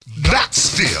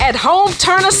still. At home,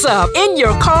 turn us up. In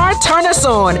your car, turn us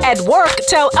on. At work,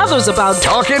 tell others about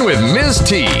Talking with Ms.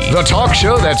 T, the talk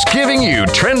show that's giving you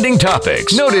trending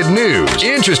topics, noted news,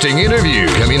 interesting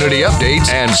interviews, community updates,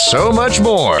 and so much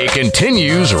more. It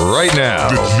continues right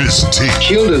now. With Miss T.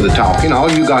 She'll do the talking.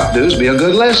 All you got to do is be a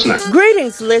good listener.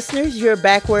 Greetings, listeners. You're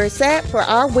back where it's at for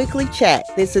our weekly chat.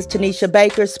 This is Tanisha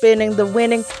Baker spinning the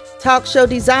winning talk show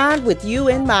designed with you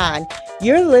in mind.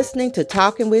 You're listening to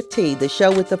Talking with T, the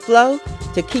show with the flow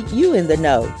to keep you in the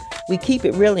know. We keep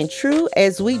it real and true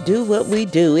as we do what we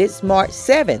do. It's March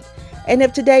 7th. And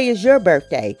if today is your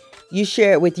birthday, you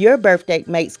share it with your birthday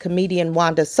mates, comedian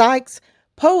Wanda Sykes,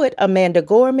 poet Amanda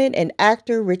Gorman, and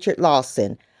actor Richard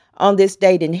Lawson. On this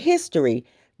date in history,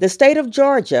 the state of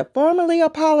Georgia formally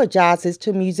apologizes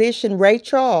to musician Ray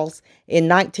Charles in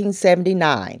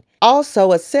 1979.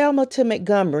 Also, a Selma to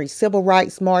Montgomery civil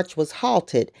rights march was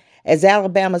halted as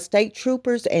Alabama state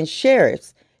troopers and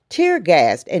sheriffs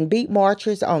tear-gassed and beat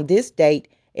marchers on this date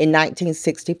in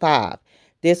 1965.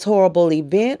 This horrible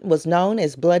event was known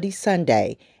as Bloody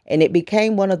Sunday, and it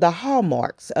became one of the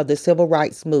hallmarks of the civil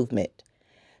rights movement.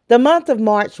 The month of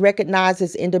March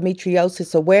recognizes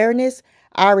endometriosis awareness,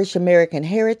 Irish American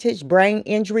heritage, brain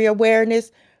injury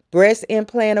awareness, breast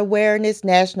implant awareness,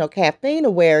 National Caffeine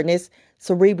Awareness,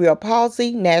 Cerebral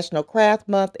Palsy, National Craft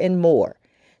Month, and more.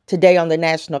 Today on the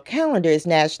national calendar is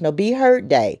National Be Heard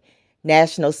Day,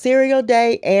 National Cereal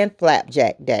Day, and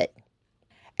Flapjack Day.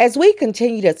 As we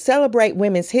continue to celebrate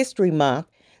Women's History Month,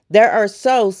 there are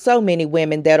so many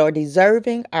women that are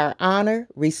deserving our honor,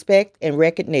 respect, and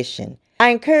recognition. I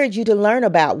encourage you to learn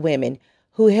about women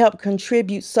who help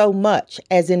contribute so much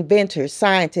as inventors,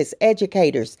 scientists,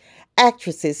 educators,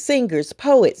 actresses, singers,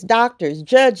 poets, doctors,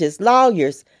 judges,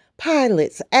 lawyers,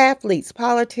 pilots, athletes,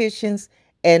 politicians,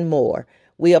 and more.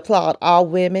 We applaud all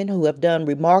women who have done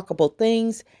remarkable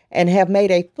things and have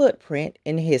made a footprint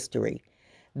in history.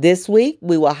 This week,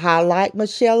 we will highlight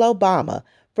Michelle Obama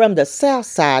from the South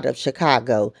Side of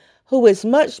Chicago, who is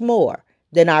much more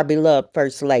than our beloved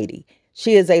First Lady.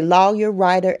 She is a lawyer,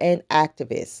 writer, and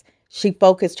activist. She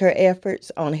focused her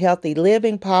efforts on healthy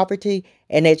living, poverty,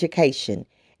 and education.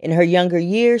 In her younger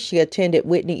years, she attended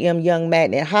Whitney M. Young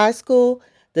Magnet High School,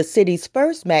 the city's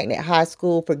first magnet high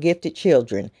school for gifted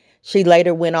children. She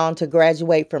later went on to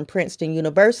graduate from Princeton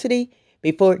University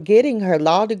before getting her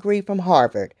law degree from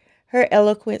Harvard. Her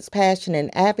eloquence, passion,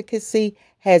 and advocacy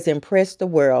has impressed the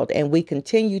world, and we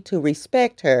continue to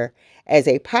respect her as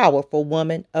a powerful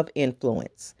woman of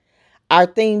influence. Our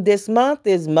theme this month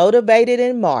is Motivated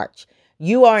in March.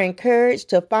 You are encouraged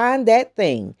to find that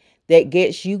thing that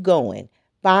gets you going.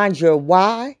 Find your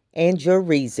why and your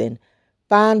reason.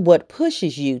 Find what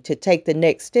pushes you to take the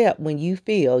next step when you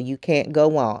feel you can't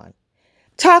go on.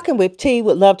 Talking with T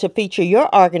would love to feature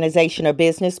your organization or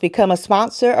business, become a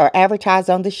sponsor, or advertise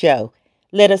on the show.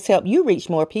 Let us help you reach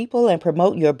more people and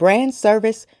promote your brand,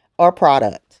 service, or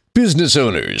product. Business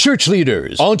owners, church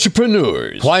leaders,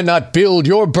 entrepreneurs, why not build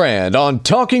your brand on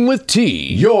Talking with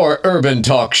T, your urban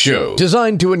talk show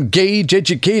designed to engage,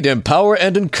 educate, empower,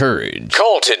 and encourage.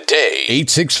 Call today,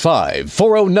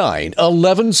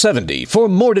 865-409-1170 for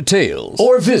more details,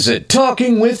 or visit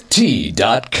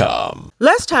talkingwitht.com.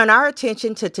 Let's turn our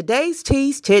attention to today's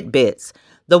T's Tidbits.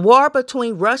 The war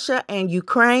between Russia and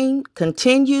Ukraine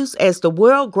continues as the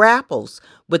world grapples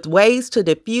with ways to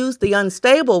defuse the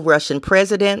unstable Russian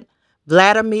president,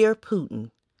 Vladimir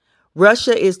Putin.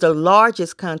 Russia is the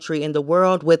largest country in the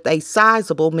world with a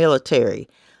sizable military.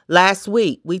 Last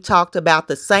week, we talked about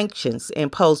the sanctions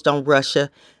imposed on Russia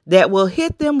that will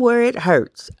hit them where it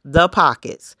hurts, the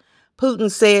pockets.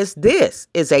 Putin says this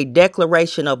is a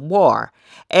declaration of war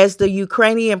as the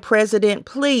Ukrainian president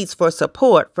pleads for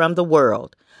support from the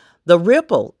world. The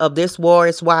ripple of this war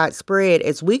is widespread,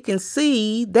 as we can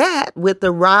see that with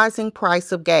the rising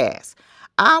price of gas.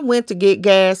 I went to get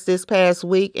gas this past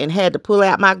week and had to pull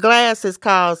out my glasses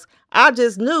because I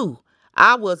just knew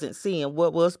I wasn't seeing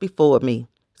what was before me.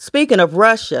 Speaking of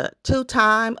Russia,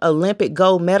 two-time Olympic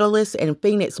gold medalist and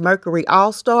Phoenix Mercury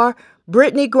All-Star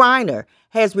Brittany Griner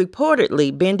has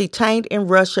reportedly been detained in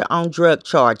Russia on drug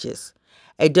charges.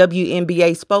 A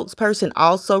WNBA spokesperson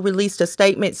also released a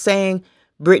statement saying,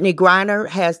 Brittany Griner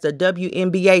has the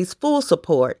WNBA's full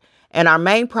support, and our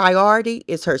main priority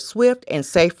is her swift and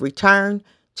safe return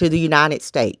to the United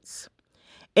States.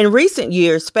 In recent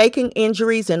years, faking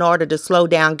injuries in order to slow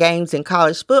down games in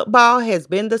college football has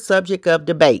been the subject of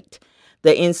debate.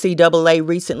 The NCAA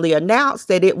recently announced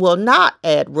that it will not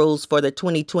add rules for the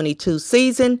 2022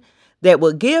 season that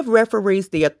will give referees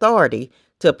the authority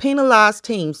to penalize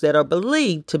teams that are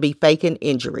believed to be faking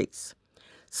injuries.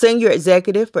 Senior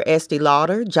executive for Estee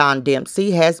Lauder, John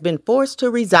Dempsey, has been forced to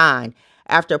resign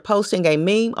after posting a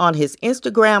meme on his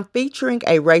Instagram featuring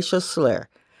a racial slur.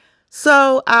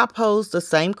 So I posed the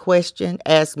same question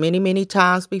as many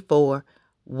times before.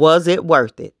 Was it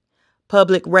worth it?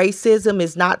 Public racism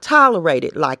is not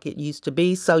tolerated like it used to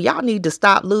be, so y'all need to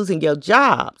stop losing your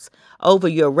jobs over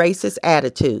your racist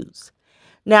attitudes.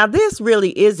 Now, this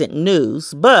really isn't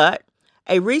news, but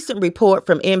a recent report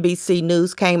from NBC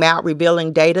News came out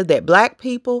revealing data that Black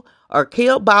people are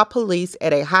killed by police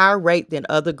at a higher rate than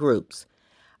other groups.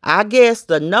 I guess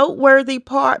the noteworthy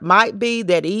part might be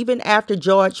that even after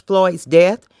George Floyd's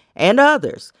death and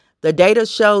others, the data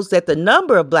shows that the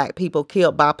number of Black people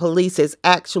killed by police has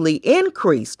actually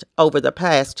increased over the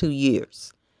past 2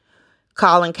 years.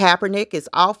 Colin Kaepernick is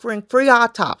offering free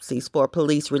autopsies for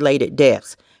police-related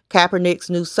deaths. Kaepernick's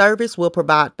new service will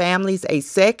provide families a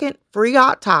second free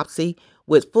autopsy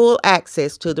with full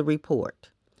access to the report.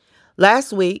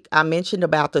 Last week, I mentioned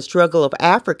about the struggle of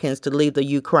Africans to leave the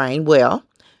Ukraine. Well,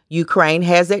 Ukraine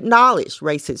has acknowledged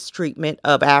racist treatment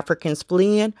of Africans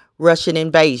fleeing Russian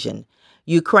invasion.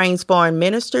 Ukraine's foreign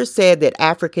minister said that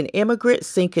African immigrants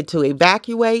seeking to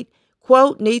evacuate,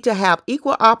 quote, need to have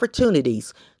equal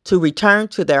opportunities to return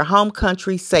to their home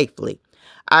country safely.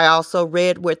 I also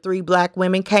read where 3 Black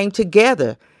women came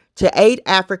together to aid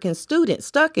African students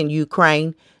stuck in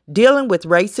Ukraine dealing with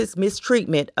racist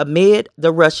mistreatment amid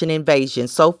the Russian invasion.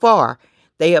 So far,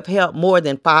 they have helped more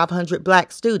than 500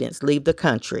 Black students leave the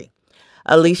country.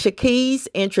 Alicia Keys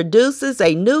introduces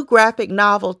a new graphic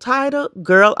novel titled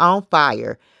Girl on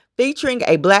Fire, featuring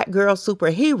a Black girl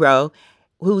superhero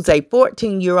who's a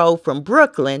 14-year-old from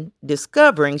Brooklyn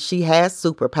discovering she has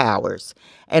superpowers.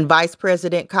 And Vice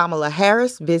President Kamala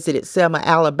Harris visited Selma,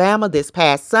 Alabama this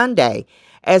past Sunday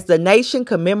as the nation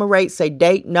commemorates a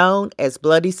date known as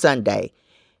Bloody Sunday,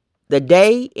 the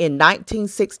day in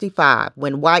 1965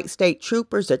 when white state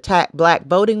troopers attacked Black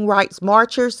voting rights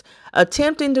marchers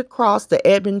attempting to cross the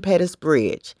Edmund Pettus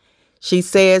Bridge. She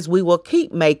says we will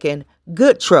keep making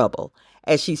good trouble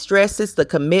as she stresses the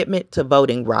commitment to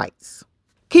voting rights.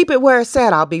 Keep it where it's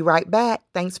at. I'll be right back.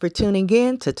 Thanks for tuning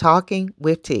in to Talking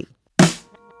with T.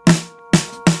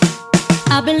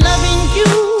 I've been loving you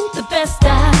the best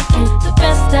I can, the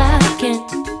best I can.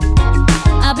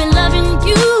 I've been loving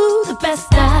you the best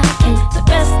I can, the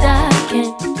best I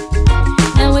can.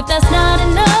 Now if that's not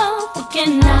enough, what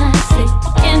can I say,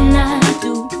 what can I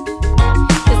do?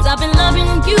 'Cause I've been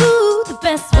loving you the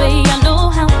best way I know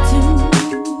how to.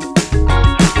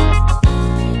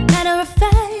 Matter of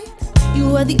fact,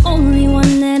 you are the only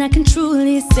one that I can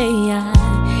truly say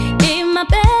I gave my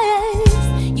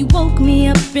best. You woke me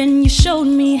up and you showed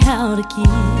me how to keep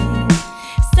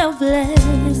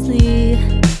selflessly.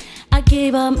 I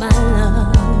gave up my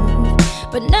love,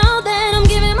 but now that I'm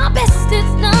giving my best,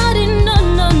 it's not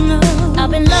enough, no.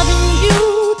 I've been loving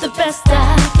you the best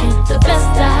I can, the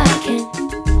best I can.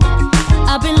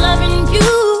 I've been loving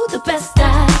you the best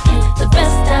I can, the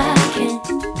best I can.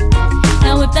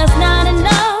 Now if that's not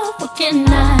enough, what can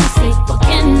I say, what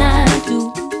can I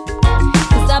do?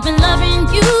 'Cause I've been loving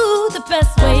you the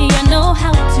best way I know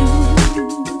how to.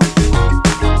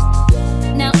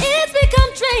 Now it's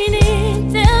become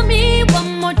draining. Tell me, what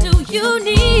more do you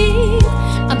need?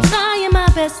 I'm trying my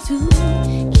best to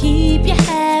keep you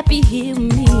happy here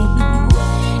with me.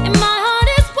 And my heart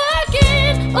is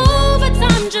working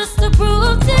overtime just to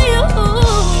prove to you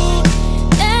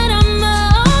that I'm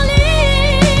all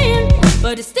in.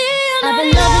 But it's still I've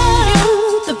been loving you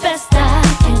the best I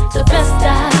can, the best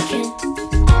I can.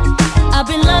 I've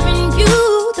been loving you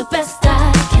the best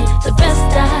I can, the best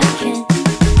I can.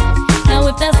 Now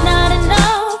if that's not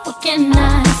enough, what can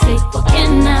I say, what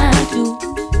can I do?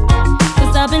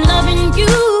 'Cause I've been loving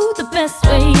you the best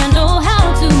way I know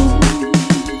how to.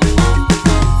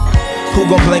 Who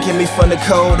gon' blanket me from the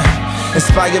cold?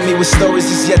 Inspire me with stories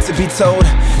that's yet to be told.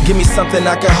 Give me something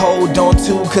I can hold on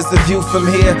to, 'cause the view from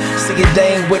here, see it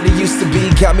ain't what it used to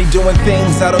be. Got me doing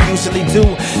things I don't usually do.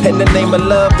 In the name of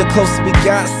love, the closer we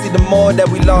got, see the more that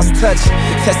we lost touch.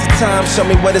 Test of time, show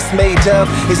me what it's made of.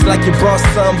 It's like you brought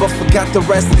some but forgot the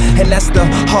rest, and that's the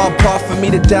hard part for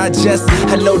me to digest.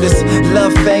 I know this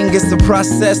love thing is the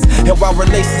process, and while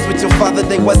relations with your father,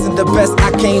 they wasn't the best,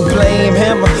 I can't blame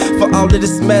him for all of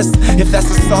this mess. If that's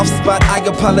a soft spot, I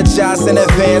apologize in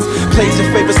advance. Played your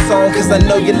favorite song 'cause I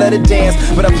know you love to dance,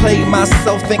 but I played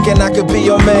myself thinking I could be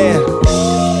your man,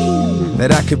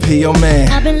 that I could be your man.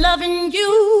 I've been loving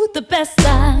you the best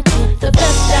I can, the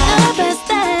best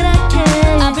that I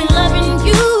can. I've been loving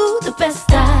you the best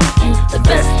I can, the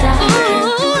best I can.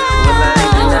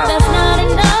 Now if that's not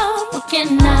enough, what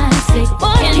can I say,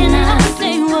 what can I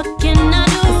say, what can I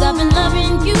do? 'Cause I've been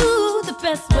loving you the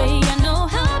best way I know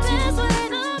how to.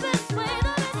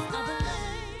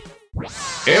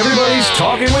 Everybody's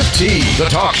Talking with T, the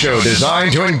talk show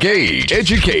designed to engage,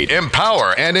 educate,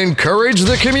 empower, and encourage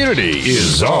the community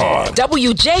is on.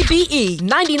 WJBE 99.7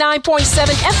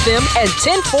 FM and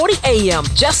 1040 AM.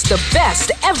 Just the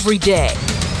best every day.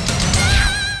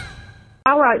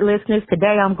 All right, listeners,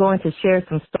 today I'm going to share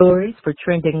some stories for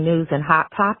trending news and hot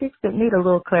topics that need a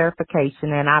little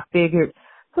clarification, and I figured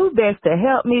who best to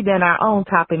help me than our own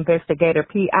top investigator,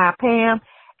 P.I. Pam,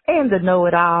 and the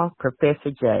know-it-all, Professor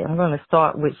J. I'm going to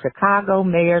start with Chicago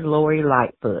Mayor Lori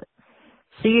Lightfoot.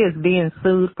 She is being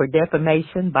sued for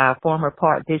defamation by a former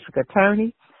Park District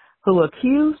attorney who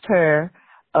accused her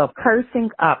of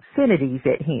cursing obscenities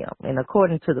at him. And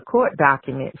according to the court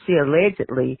document, she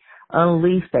allegedly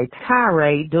unleashed a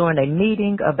tirade during a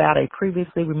meeting about a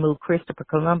previously removed Christopher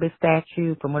Columbus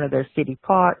statue from one of their city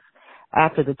parks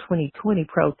after the 2020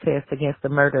 protests against the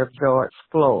murder of George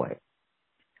Floyd.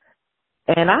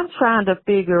 And I'm trying to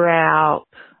figure out,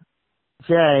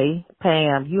 Jay,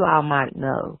 Pam, you all might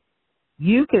know,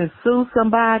 you can sue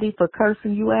somebody for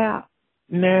cursing you out?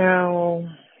 Now,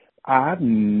 I've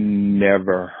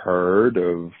never heard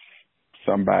of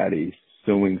somebody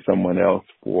suing someone else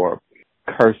for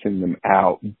cursing them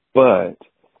out, but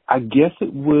I guess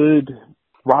it would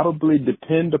probably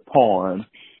depend upon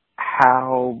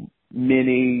how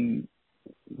many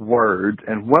words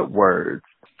and what words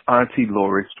Auntie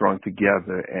Lori strung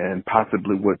together and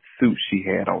possibly what suit she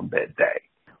had on that day.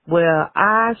 Well,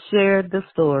 I shared the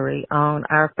story on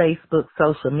our Facebook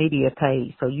social media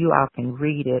page, so you all can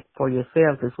read it for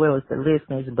yourselves as well as the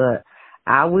listeners, but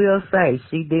I will say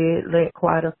she did let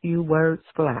quite a few words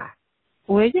fly.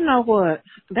 Well, you know what?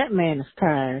 That man is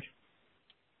tired.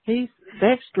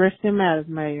 That stressed him out as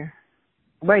mayor.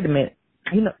 Wait a minute.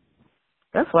 You know,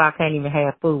 that's why I can't even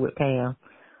have food with Pam.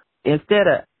 Instead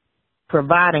of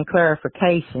providing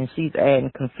clarification, she's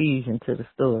adding confusion to the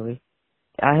story.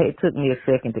 It took me a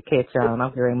second to catch on.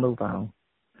 I'm going to move on.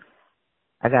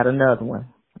 I got another one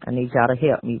I need y'all to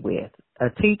help me with. A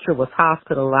teacher was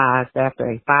hospitalized after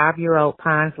a 5-year-old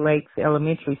Pines Lakes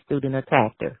elementary student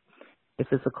attacked her. This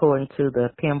is according to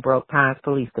the Pembroke Pines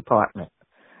Police Department.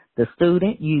 The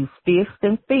student used fists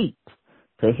and feet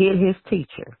to hit his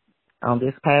teacher on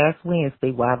this past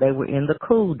Wednesday while they were in the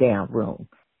cool-down room.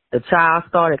 The child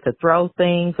started to throw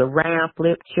things around,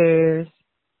 flip chairs,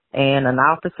 and an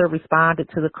officer responded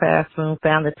to the classroom,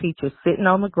 found the teacher sitting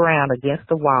on the ground against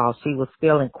the wall. She was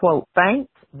feeling, quote, faint,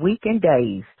 weak, and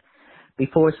dazed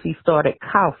before she started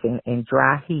coughing and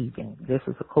dry heaving. This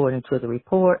is according to the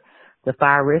report. The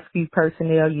fire rescue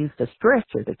personnel used a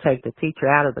stretcher to take the teacher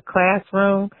out of the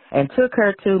classroom and took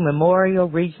her to Memorial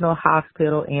Regional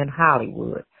Hospital in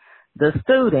Hollywood. The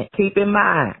student, keep in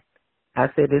mind, I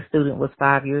said this student was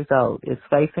 5 years old, is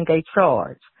facing a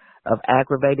charge of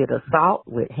aggravated assault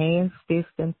with hands, fists,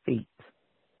 and feet.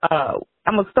 I'm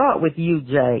going to start with you,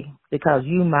 Jay, because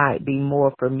you might be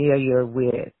more familiar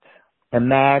with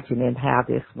imagining how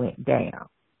this went down.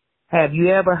 Have you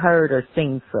ever heard or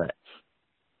seen such?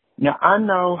 Now, I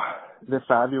know that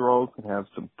 5-year-olds can have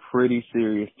some pretty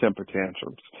serious temper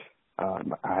tantrums.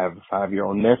 I have a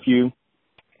 5-year-old nephew,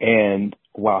 and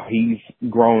while he's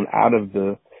grown out of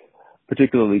the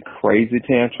particularly crazy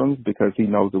tantrums because he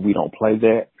knows that we don't play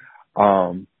that,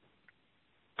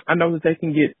 I know that they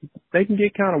can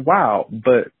get kind of wild,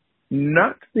 but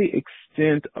not to the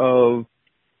extent of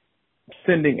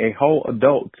sending a whole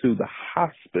adult to the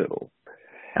hospital.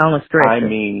 On a stretcher. I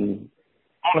mean,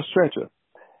 on a stretcher.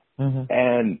 Mm-hmm.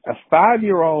 And a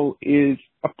 5-year-old is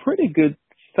a pretty good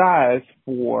size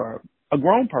for a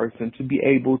grown person to be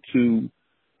able to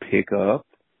pick up,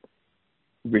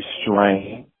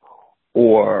 restrain,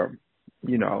 or,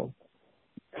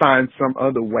 find some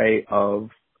other way of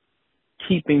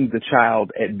keeping the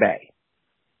child at bay.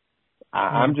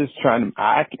 I'm just trying to,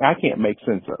 I can't make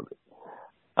sense of it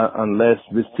unless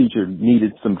this teacher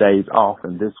needed some days off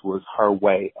and this was her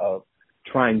way of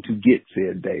trying to get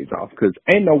said days off, because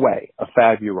ain't no way a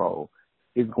 5-year-old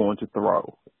is going to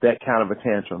throw that kind of a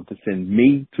tantrum to send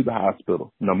me to the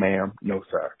hospital. No, ma'am. No,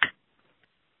 sir.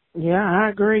 Yeah, I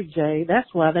agree, Jay. That's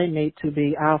why they need to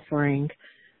be offering,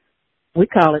 we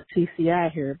call it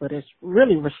TCI here, but it's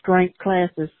really restraint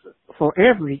classes for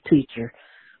every teacher,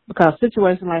 because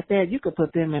situations like that, you could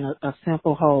put them in a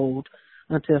simple hold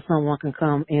until someone can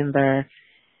come in there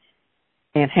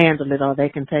and handle it, or they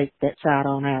can take that child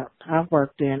on out. I've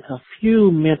worked in a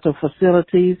few mental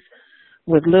facilities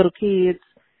with little kids,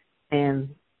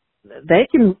 and they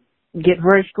can get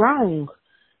very strong,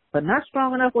 but not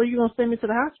strong enough where you're going to send me to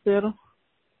the hospital.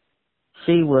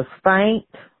 She was faint,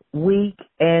 weak,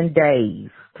 and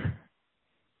dazed.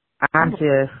 I'm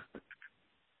just,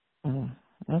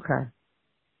 okay.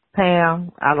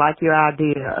 Pam, I like your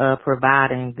idea of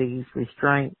providing these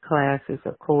restraint classes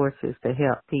or courses to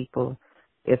help people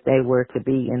if they were to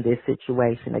be in this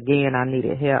situation. Again, I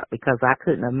needed help because I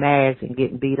couldn't imagine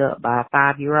getting beat up by a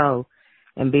 5-year-old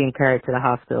and being carried to the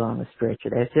hospital on a stretcher.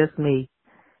 That's just me.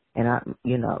 And I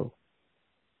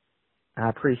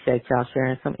appreciate y'all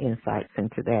sharing some insights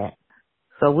into that.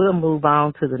 So we'll move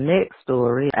on to the next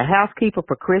story. A housekeeper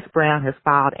for Chris Brown has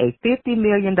filed a $50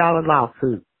 million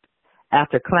lawsuit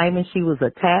after claiming she was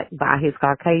attacked by his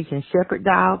Caucasian Shepherd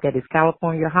dog at his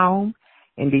California home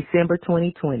in December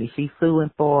 2020. She's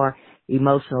suing for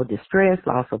emotional distress,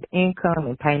 loss of income,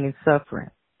 and pain and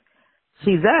suffering.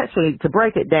 She's actually, to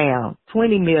break it down,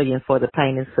 $20 million for the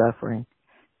pain and suffering,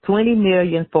 $20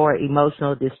 million for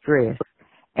emotional distress,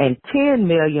 and $10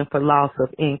 million for loss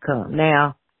of income.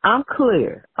 Now, I'm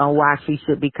clear on why she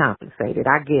should be compensated.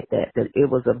 I get that it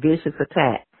was a vicious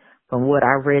attack from what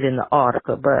I read in the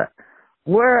article, but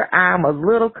where I'm a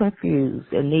little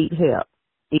confused and need help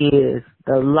is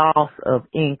the loss of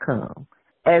income.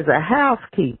 As a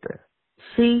housekeeper,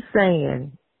 she's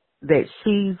saying that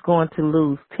she's going to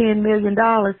lose $10 million.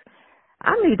 I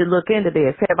need to look into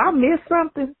this. Have I missed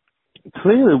something?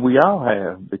 Clearly, we all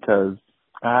have, because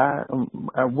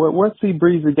what's C.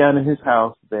 Breezy got in his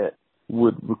house that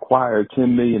would require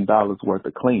 $10 million worth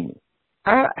of cleaning?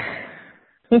 I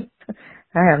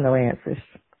have no answers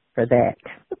for that.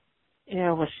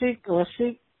 Yeah, was she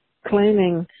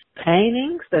cleaning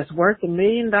paintings that's worth $1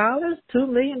 million, $2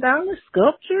 million,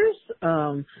 sculptures,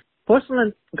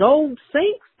 porcelain gold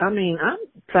sinks? I mean, I'm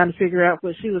trying to figure out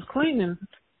what she was cleaning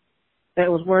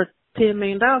that was worth $10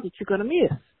 million that you're going to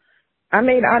miss. I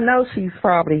mean, I know she's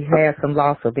probably had some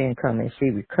loss of income and she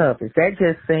recovers. That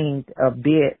just seemed a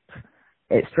bit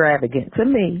extravagant to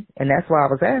me, and that's why I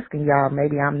was asking y'all.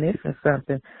 Maybe I'm missing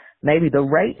something. Maybe the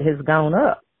rate has gone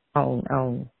up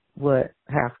on what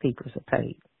housekeepers are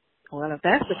paid. Well, if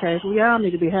that's the case, we all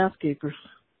need to be housekeepers.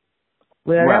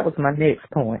 Well, Right. That was my next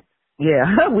point.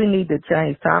 Yeah, we need to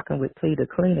change talking with T to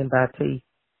cleaning by T.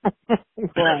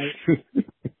 Right.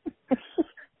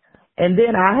 And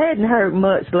then I hadn't heard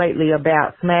much lately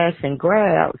about smash and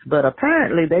grabs, but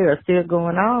apparently they are still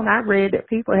going on. I read that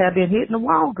people have been hitting the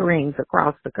Walgreens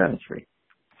across the country.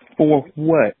 For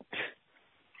what?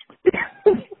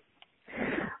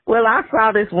 Well, I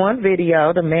saw this one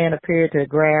video. The man appeared to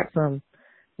grab some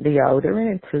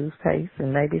deodorant and toothpaste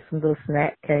and maybe some little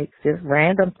snack cakes, just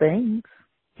random things.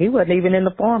 He wasn't even in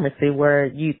the pharmacy where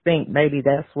you think maybe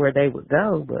that's where they would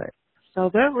go, but. So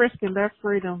they're risking their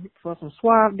freedom for some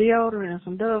Suave deodorant and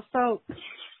some Dove soap.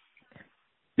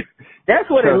 That's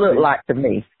what it looked like to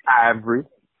me. Ivory.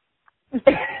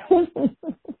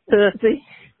 Pussy.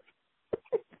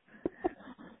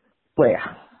 Well.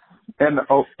 And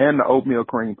the oatmeal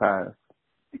cream pies.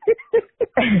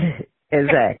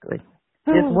 Exactly.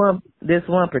 This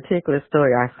one particular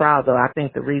story I saw, though, I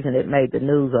think the reason it made the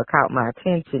news or caught my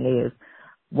attention is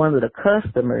one of the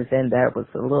customers in there was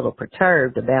a little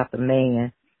perturbed about the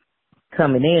man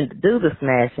coming in to do the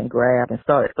smash and grab and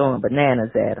started throwing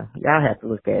bananas at him. Y'all have to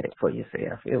look at it for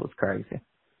yourself. It was crazy.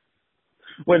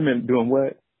 Wait a minute, doing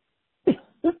what?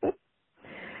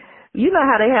 You know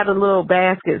how they had the little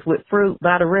baskets with fruit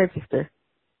by the register?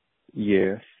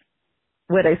 Yes.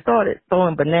 Where they started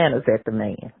throwing bananas at the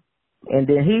man. And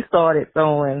then he started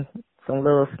throwing some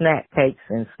little snack cakes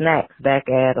and snacks back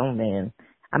at him. And,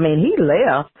 I mean, he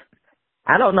left.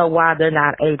 I don't know why they're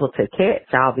not able to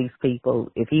catch all these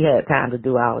people if he had time to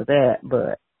do all of that,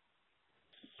 but.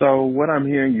 So what I'm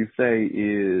hearing you say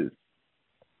is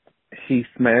he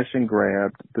smashed and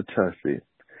grabbed the Tussie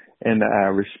and the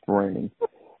Irish Spring,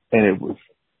 and it was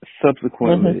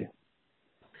subsequently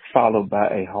followed by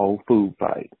a whole food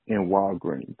fight in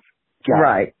Walgreens.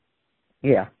 Right.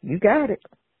 Yeah, you got it.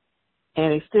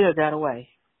 And he still got away.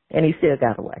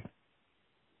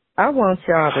 I want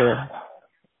y'all to.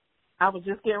 I was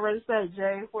just getting ready to say,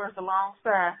 Jay, where's the long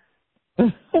sigh?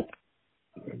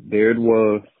 There it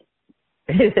was.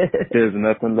 There's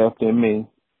nothing left in me.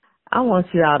 I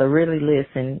want y'all to really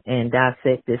listen and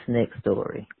dissect this next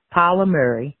story. Paula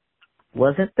Murray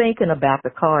wasn't thinking about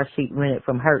the car she'd rented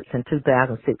from Hertz in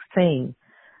 2016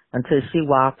 until she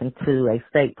walked into a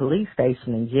state police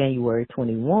station in January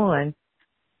 21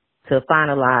 to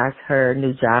finalize her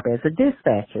new job as a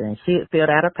dispatcher. And she had filled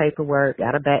out her paperwork,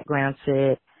 got a background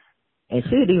check, and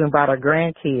she had even brought her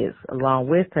grandkids along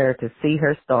with her to see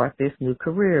her start this new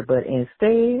career. But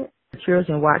instead, the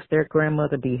children watched their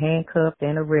grandmother be handcuffed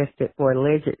and arrested for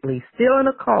allegedly stealing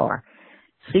a car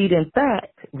she'd in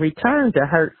fact returned to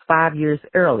Hertz 5 years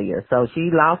earlier. So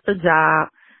she lost her job.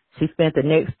 She spent the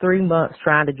next 3 months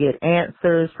trying to get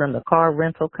answers from the car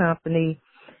rental company.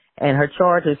 and her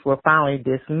charges were finally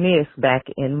dismissed back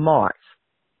in March.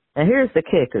 And here's the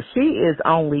kicker. She is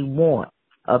only one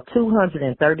of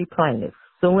 230 plaintiffs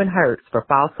suing Hertz for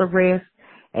false arrest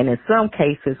and in some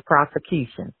cases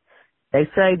prosecution. They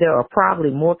say there are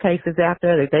probably more cases out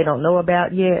there that they don't know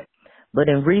about yet, but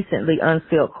in recently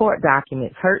unsealed court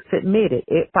documents, Hertz admitted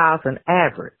it files an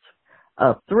average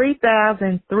of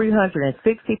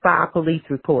 3,365 police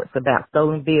reports about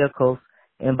stolen vehicles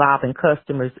involving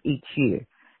customers each year.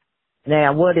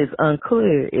 Now, what is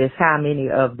unclear is how many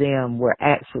of them were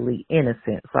actually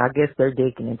innocent. So I guess they're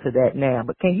digging into that now.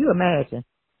 But can you imagine?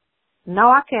 No,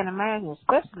 I can't imagine,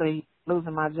 especially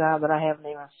losing my job that I haven't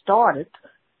even started.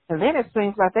 And then it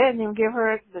seems like they didn't even give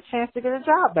her the chance to get a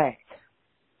job back.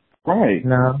 Right.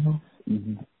 No.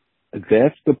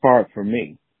 That's the part for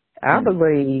me. I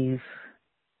believe.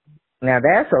 Now,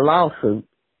 that's a lawsuit.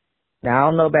 Now, I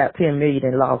don't know about $10 million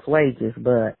in lost wages,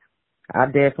 but I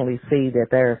definitely see that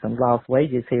there are some lost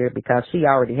wages here because she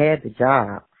already had the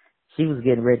job. She was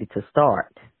getting ready to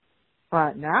start.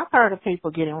 Right. Now, I've heard of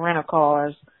people getting rental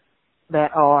cars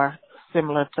that are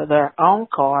similar to their own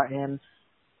car and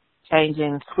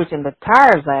switching the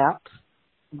tires out,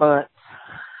 but...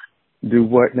 Do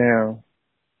what now?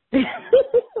 That's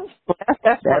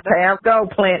how it go,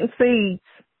 planting seeds.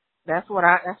 That's what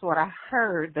I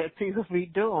heard that people be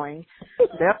doing.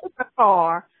 They'll put a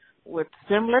car with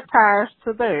similar tires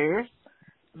to theirs.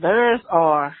 Theirs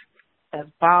are as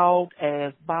bald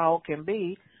can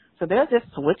be. So they'll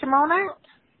just switch them on out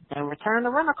and return the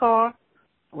rental car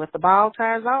with the bald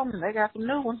tires on, and they got some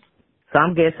new ones. So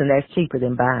I'm guessing that's cheaper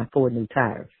than buying 4 new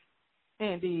tires.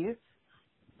 Indeed.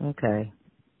 Okay.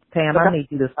 Pam, I need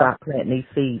you to stop planting these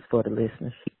seeds for the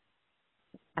listeners.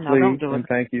 No, please, don't do it. And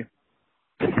thank you.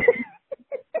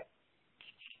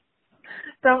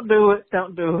 Don't do it.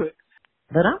 Don't do it.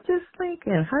 But I'm just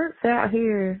thinking, Hertz out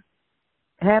here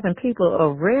having people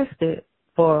arrested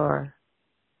for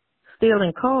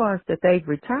stealing cars that they've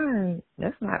returned.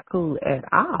 That's not cool at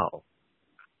all.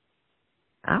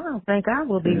 I don't think I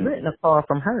will be renting a car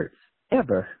from Hertz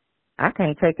ever. I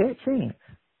can't take that chance.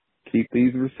 Keep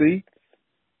these receipts?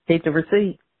 Keep the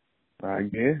receipt. I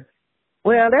guess.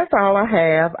 Well, that's all I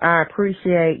have. I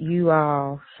appreciate you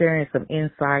all sharing some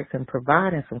insights and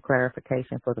providing some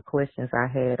clarification for the questions I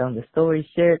had on the stories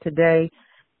shared today.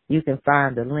 You can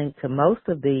find the link to most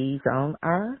of these on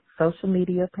our social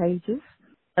media pages.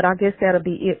 But I guess that'll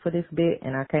be it for this bit,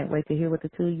 and I can't wait to hear what the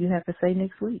two of you have to say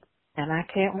next week. And I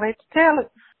can't wait to tell it.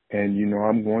 And you know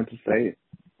I'm going to say it.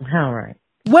 All right.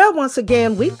 Well, once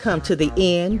again, we've come to the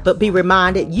end, but be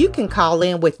reminded you can call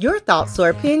in with your thoughts or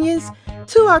opinions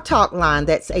to our talk line.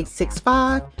 That's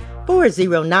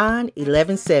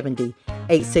 865-409-1170,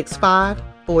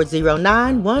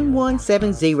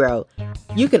 865-409-1170.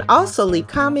 You can also leave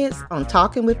comments on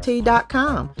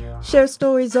talkingwitht.com. Share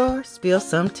stories or spill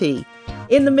some tea.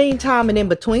 In the meantime and in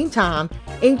between time,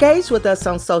 engage with us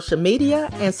on social media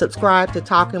and subscribe to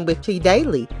Talking with T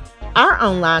Daily, our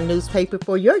online newspaper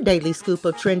for your daily scoop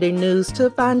of trending news to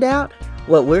find out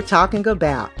what we're talking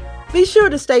about. Be sure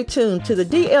to stay tuned to the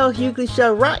D.L. Hughley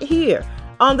Show right here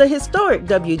on the historic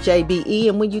WJBE,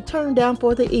 and when you turn down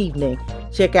for the evening,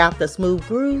 check out the smooth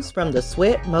grooves from the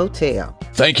Sweat Motel.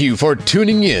 Thank you for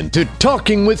tuning in to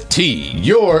Talking with T,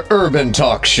 your urban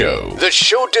talk show. The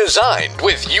show designed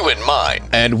with you in mind.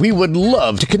 And we would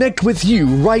love to connect with you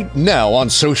right now on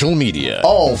social media.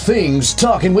 All things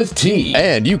Talking with T.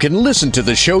 And you can listen to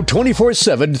the show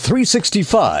 24/7,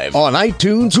 365 on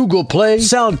iTunes, Google Play,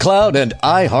 SoundCloud, and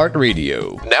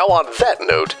iHeartRadio. Now on that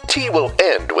note, T will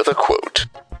end with a quote.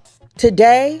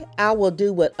 Today, I will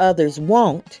do what others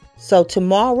won't, so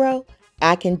tomorrow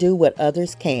I can do what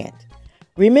others can't.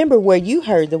 Remember where you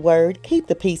heard the word. Keep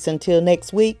the peace until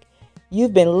next week.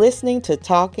 You've been listening to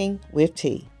Talking with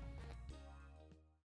T.